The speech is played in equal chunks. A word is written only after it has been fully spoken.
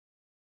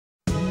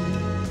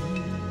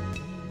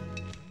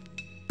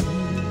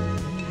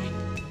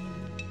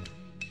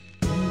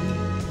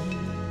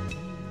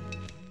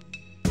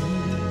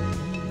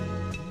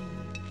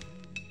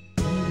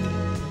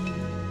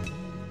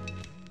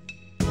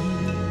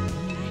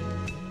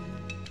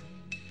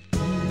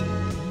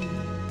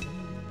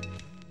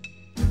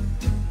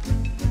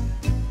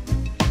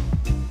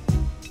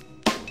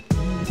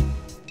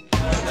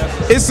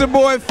It's your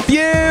boy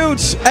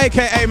FYUTCH,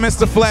 aka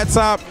Mr. Flat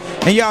Top,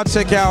 and y'all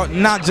check out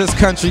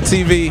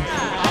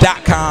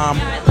NotJustCountryTV.com.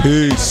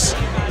 Peace.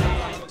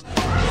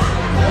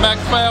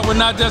 Max Fab with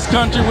Not Just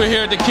Country. We're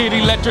here at the Kid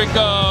Electric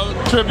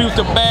tribute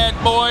to Bad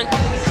Boy.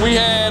 We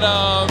had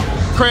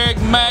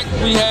Craig Mack,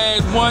 we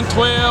had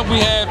 112, we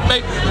had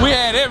Fake, we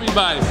had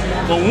everybody.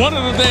 But one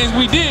of the things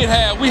we did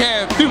have, we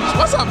had FYUTCH.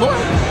 What's up, boy?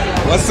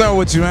 What's up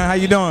with you, man? How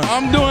you doing?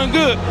 I'm doing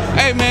good.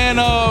 Hey, man,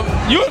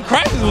 you and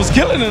Crisis was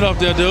killing it up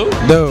there, dude.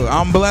 Dude,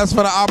 I'm blessed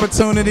for the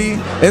opportunity.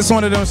 It's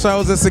one of them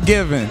shows that's a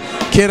given.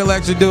 Kid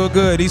Electric do it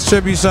good. These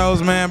tribute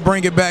shows, man,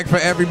 bring it back for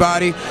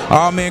everybody.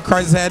 All me and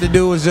Crisis had to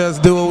do was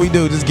just do what we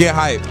do, just get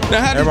hyped.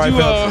 Now,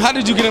 how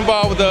did you get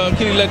involved with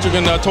Kid Electric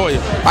and Toya?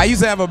 I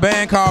used to have a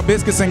band called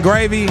Biscuits and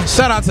Gravy.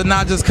 Shout out to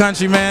Not Just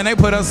Country, man. They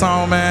put us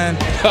on, man.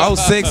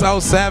 06,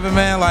 07,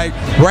 man, like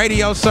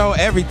radio show,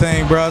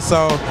 everything, bro.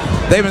 So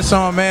they've been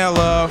showing mad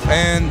love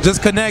and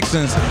just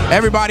connections.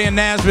 Everybody in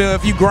Nashville,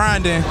 if you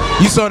grinding,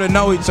 you sort of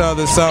know each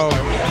other. So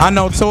I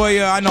know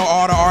Toya, I know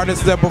all the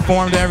artists that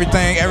performed and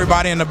everything,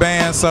 everybody in the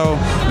band. So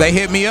they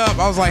hit me up.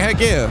 I was like, heck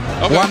yeah,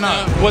 okay, why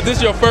not? Was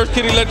this your first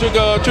Kid Electric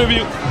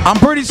tribute? I'm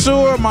pretty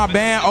sure my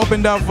band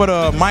opened up for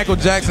the Michael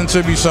Jackson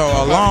tribute show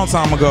a long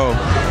time ago,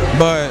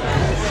 but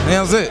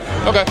that was it.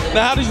 Okay,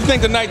 now how did you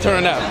think the night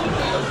turned out?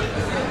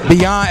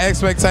 Beyond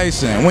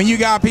expectation. When you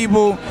got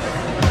people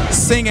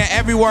singing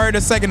every word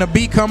the second the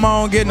beat come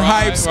on, getting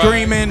hyped,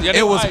 screaming, yeah,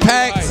 it was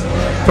packed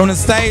from the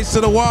stage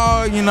to the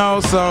wall, you know,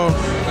 so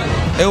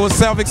it was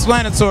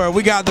self-explanatory.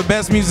 We got the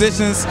best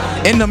musicians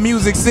in the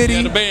music city.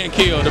 Yeah, the band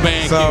killed. The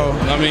band killed.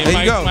 I mean,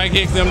 Mike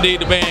Hicks them did.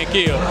 The band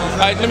killed. All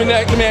right, let me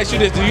ask you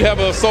this: do you have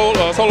a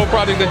solo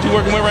project that you're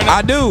working with right now?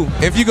 I do.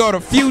 If you go to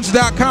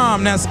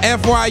FYUTCH.com, that's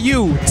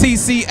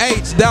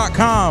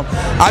FYUTCH.com.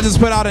 I just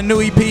put out a new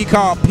EP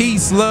called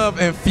Peace, Love,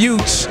 and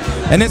FYUTCH,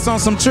 and it's on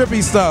some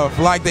trippy stuff.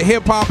 Like the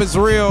hip hop is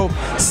real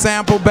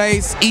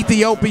sample-based,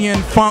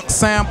 Ethiopian funk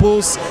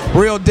samples,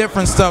 real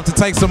different stuff to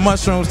take some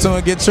mushrooms to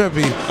and get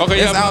trippy.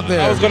 Okay, it's out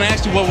there. I was going to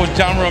ask you what was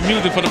genre of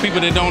music for the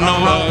people that don't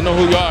know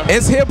who you are.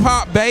 It's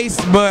hip-hop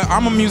based, but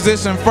I'm a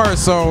musician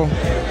first, so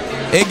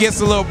it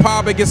gets a little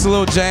pop, it gets a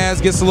little jazz,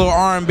 gets a little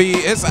R&B.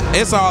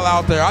 It's all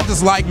out there. I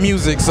just like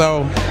music,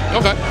 so.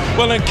 Okay.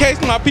 Well, in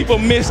case my people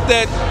missed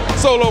that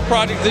solo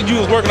project that you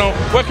was working on,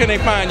 where can they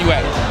find you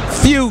at?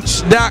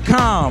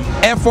 FYUTCH.com.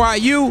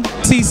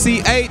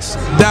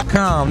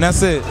 FYUTCH.com.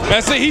 That's it.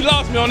 Man, see, he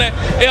lost me on that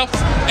F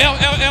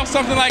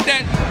something like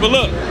that. But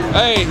look,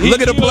 hey,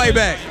 look at the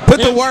playback.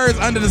 Put the words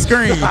under the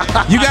screen.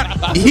 You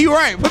got. He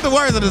right. Put the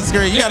words under the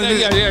screen. You gotta do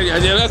that. Yeah.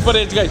 That's for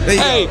the education.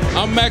 Hey,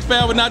 I'm Max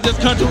Fab with Not Just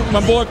Country.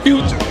 My boy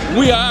FYUTCH.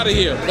 We are out of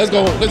here. Let's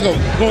go.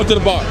 Going to the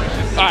bar.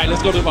 All right,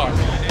 let's go to the bar.